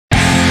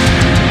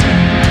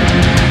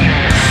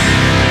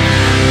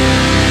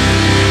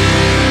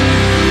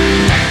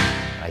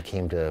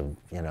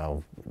you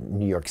know,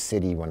 New York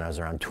City when I was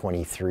around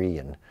 23,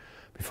 and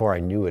before I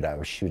knew it, I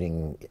was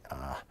shooting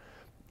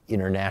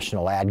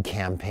international ad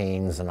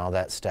campaigns and all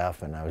that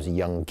stuff, and I was a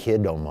young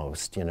kid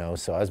almost, you know,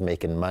 so I was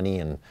making money,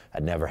 and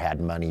I'd never had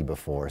money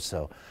before,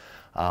 so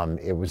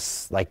it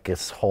was like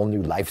this whole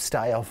new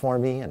lifestyle for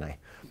me, and I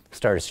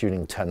started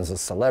shooting tons of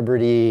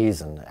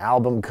celebrities and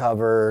album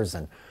covers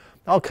and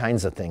all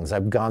kinds of things.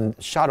 I've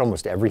shot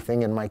almost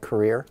everything in my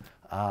career.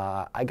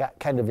 I got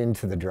kind of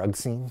into the drug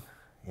scene,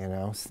 you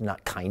know, it's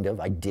not kind of,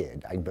 I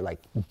did. I like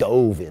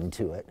dove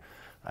into it.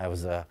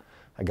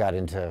 I got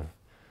into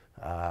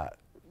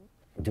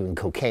doing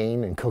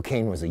cocaine, and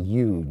cocaine was a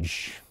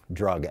huge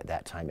drug at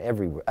that time.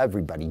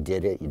 Everybody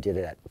did it. You did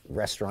it at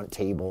restaurant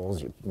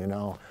tables, you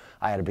know.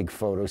 I had a big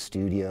photo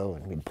studio,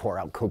 and we'd pour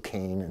out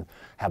cocaine and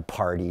have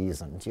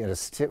parties, and you know,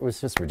 it was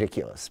just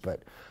ridiculous.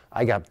 But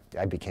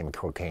I became a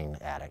cocaine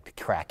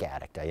addict, crack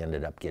addict. I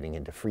ended up getting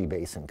into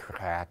freebase and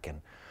crack,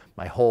 and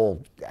my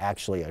whole,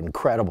 actually,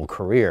 incredible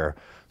career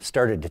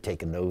started to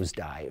take a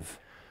nosedive.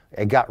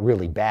 It got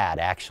really bad,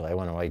 actually. I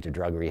went away to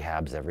drug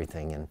rehabs,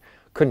 everything, and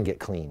couldn't get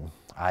clean.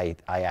 I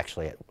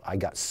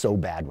got so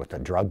bad with the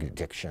drug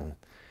addiction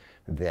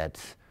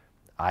that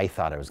I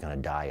thought I was going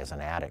to die as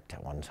an addict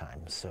at one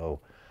time. So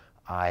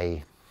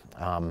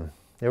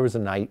there was a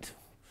night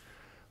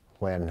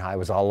when I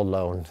was all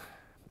alone,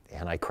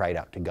 and I cried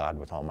out to God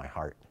with all my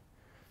heart.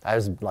 I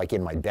was like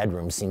in my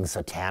bedroom seeing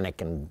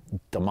satanic and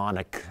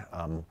demonic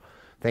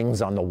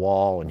things on the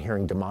wall and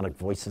hearing demonic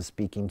voices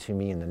speaking to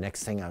me, and the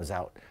next thing I was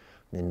out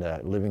in the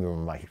living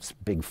room of my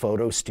big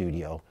photo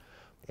studio,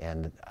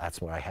 and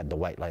that's where I had the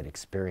white light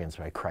experience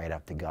where I cried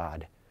out to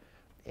God.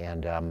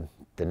 And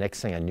the next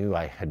thing I knew,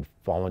 I had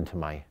fallen to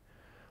my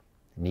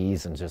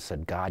knees and just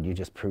said, God, you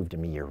just proved to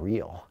me you're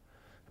real,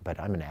 but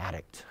I'm an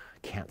addict.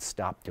 I can't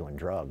stop doing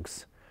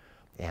drugs.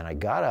 And I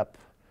got up,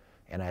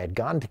 and I had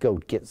gone to go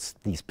get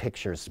these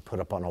pictures to put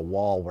up on a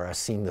wall where I was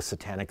seeing the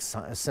satanic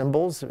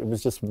symbols. It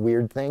was just a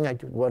weird thing I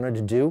wanted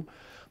to do.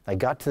 I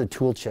got to the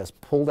tool chest,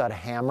 pulled out a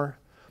hammer,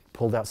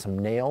 pulled out some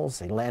nails.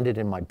 They landed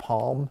in my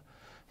palm,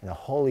 and the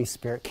Holy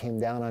Spirit came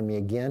down on me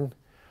again.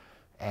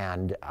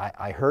 And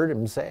I heard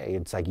him say,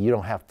 it's like, you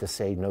don't have to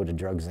say no to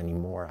drugs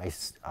anymore.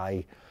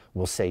 I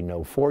will say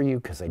no for you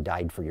because I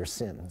died for your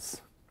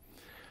sins.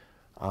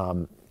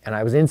 And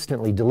I was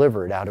instantly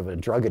delivered out of a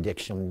drug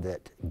addiction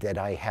that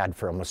I had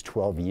for almost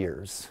 12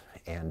 years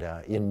and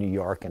in New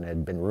York, and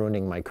had been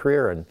ruining my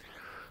career. And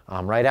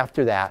right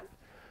after that,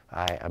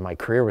 my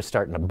career was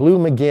starting to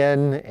bloom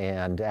again,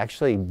 and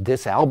actually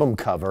this album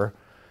cover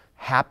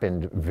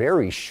happened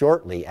very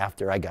shortly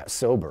after I got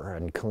sober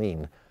and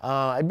clean.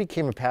 I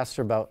became a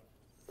pastor about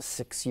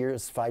 6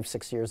 years,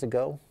 5-6 years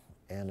ago,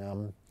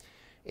 and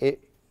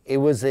it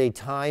was a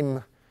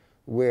time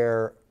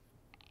where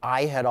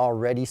I had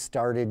already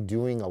started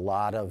doing a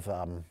lot of,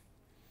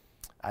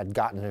 I'd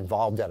gotten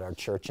involved at our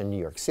church in New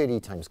York City,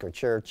 Times Square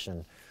Church,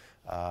 and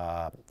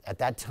at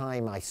that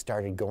time I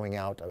started going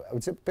out.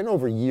 It's been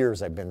over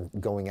years I've been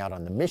going out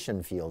on the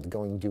mission field,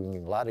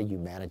 doing a lot of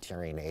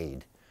humanitarian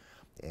aid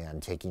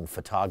and taking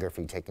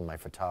photography, taking my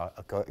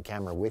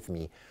camera with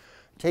me,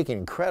 taking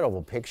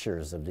incredible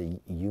pictures of the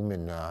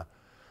human,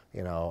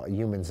 you know,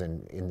 humans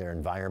in their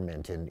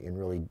environment in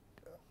really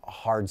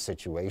hard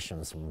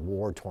situations, from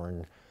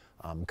war-torn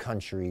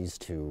countries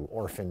to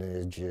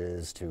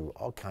orphanages to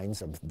all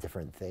kinds of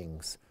different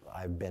things.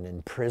 I've been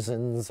in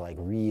prisons, like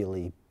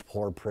really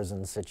poor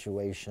prison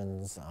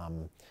situations.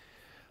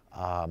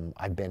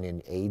 I've been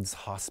in AIDS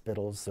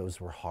hospitals.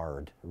 Those were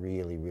hard,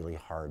 really, really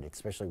hard,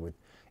 especially with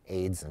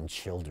AIDS and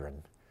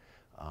children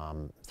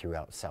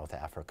throughout South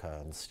Africa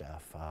and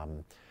stuff.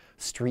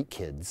 Street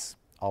kids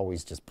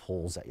always just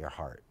pulls at your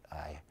heart.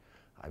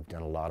 I've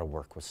done a lot of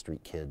work with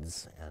street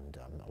kids and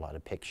a lot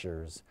of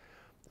pictures.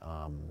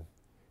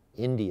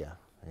 India,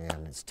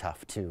 and it's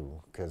tough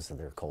too because of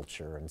their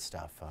culture and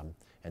stuff.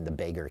 And the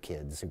beggar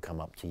kids who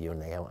come up to you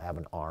and they don't have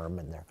an arm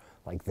and they're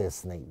like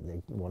this,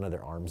 and one of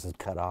their arms is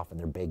cut off and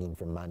they're begging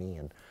for money.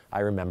 And I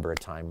remember a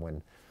time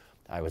when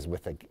I was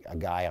with a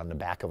guy on the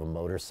back of a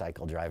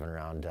motorcycle driving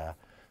around,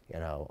 you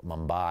know,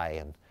 Mumbai,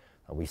 and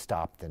we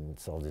stopped, and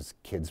so these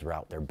kids were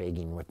out there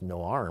begging with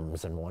no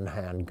arms and one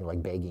hand,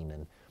 like begging.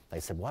 And I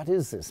said, "What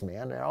is this,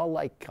 man? They're all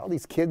like all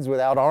these kids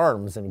without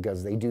arms." And he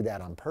goes, "They do that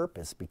on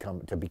purpose,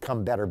 to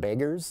become better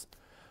beggars.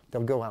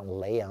 They'll go out and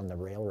lay on the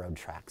railroad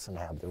tracks and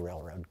have the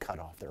railroad cut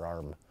off their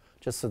arm,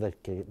 just so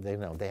that they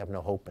know they have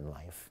no hope in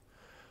life,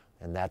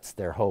 and that's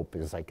their hope,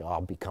 is like,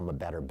 I'll become a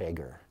better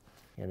beggar."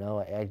 You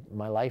know,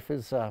 my life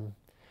has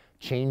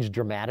changed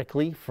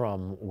dramatically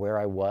from where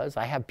I was.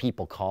 I have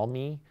people call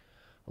me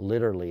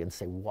literally and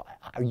say, "What,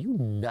 are you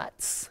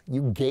nuts?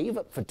 You gave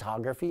up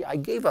photography?" I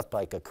gave up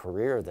like a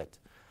career that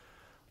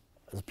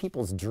was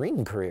people's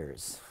dream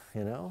careers,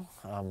 you know?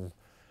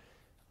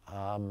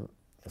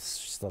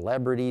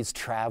 Celebrities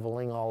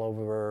traveling all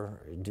over,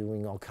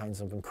 doing all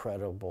kinds of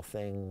incredible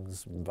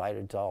things,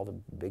 invited to all the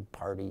big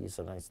parties,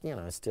 and I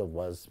still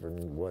was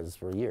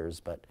for years,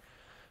 but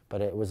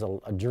it was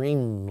a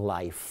dream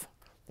life.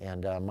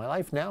 And my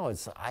life now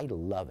is, I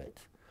love it.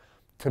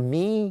 To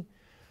me,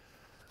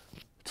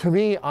 To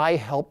me, I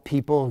help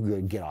people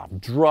get off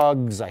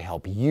drugs, I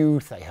help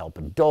youth, I help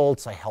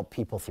adults, I help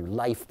people through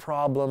life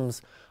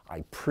problems,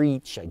 I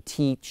preach, I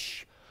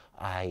teach.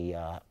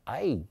 I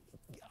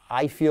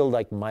feel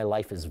like my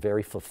life is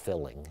very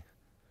fulfilling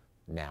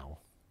now,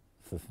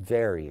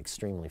 very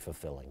extremely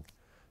fulfilling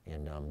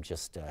in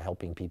just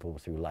helping people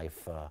through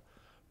life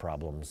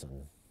problems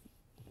and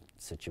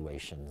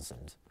situations,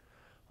 and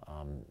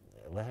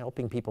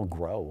helping people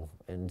grow.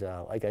 And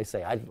like I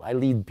say, I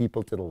lead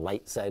people to the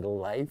light side of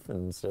life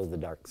and so the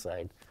dark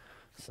side.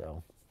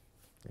 So,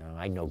 you know,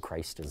 I know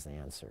Christ is the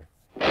answer.